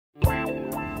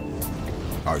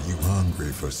Are you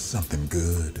hungry for something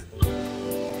good?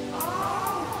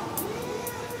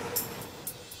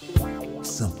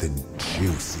 Something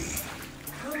juicy.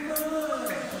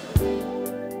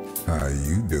 How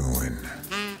you doing?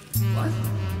 What?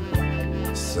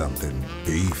 Something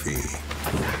beefy.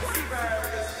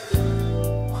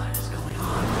 What is going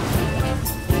on?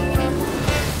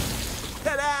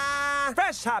 Ta-da!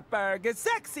 Fresh hot burgers,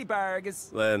 sexy burgers.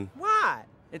 Len. What?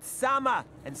 It's summer,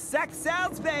 and sex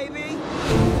sells, baby!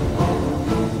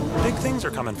 Big things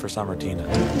are coming for summer, Tina.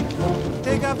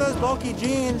 Take off those bulky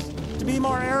jeans to be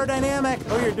more aerodynamic.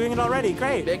 Oh, you're doing it already.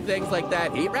 Great. Big things like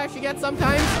that heat rash you get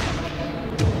sometimes?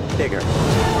 Bigger.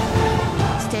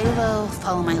 Stay low,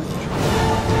 follow my lead.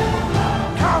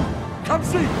 Come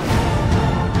see!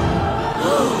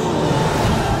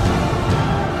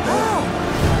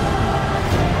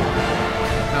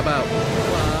 How about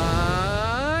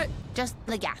what? Just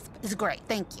the gasp is great,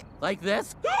 thank you. Like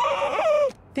this? I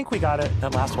think we got it.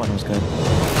 That last one was good.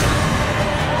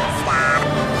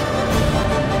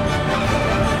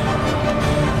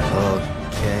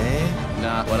 Okay.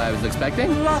 Not what I was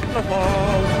expecting.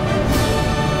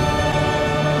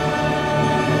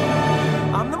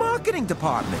 I'm the marketing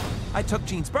department. I took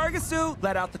Gene's burger suit,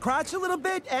 let out the crotch a little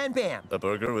bit, and bam. A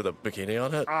burger with a bikini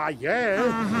on it? Yeah.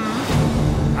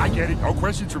 I get it. No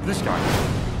questions from this guy.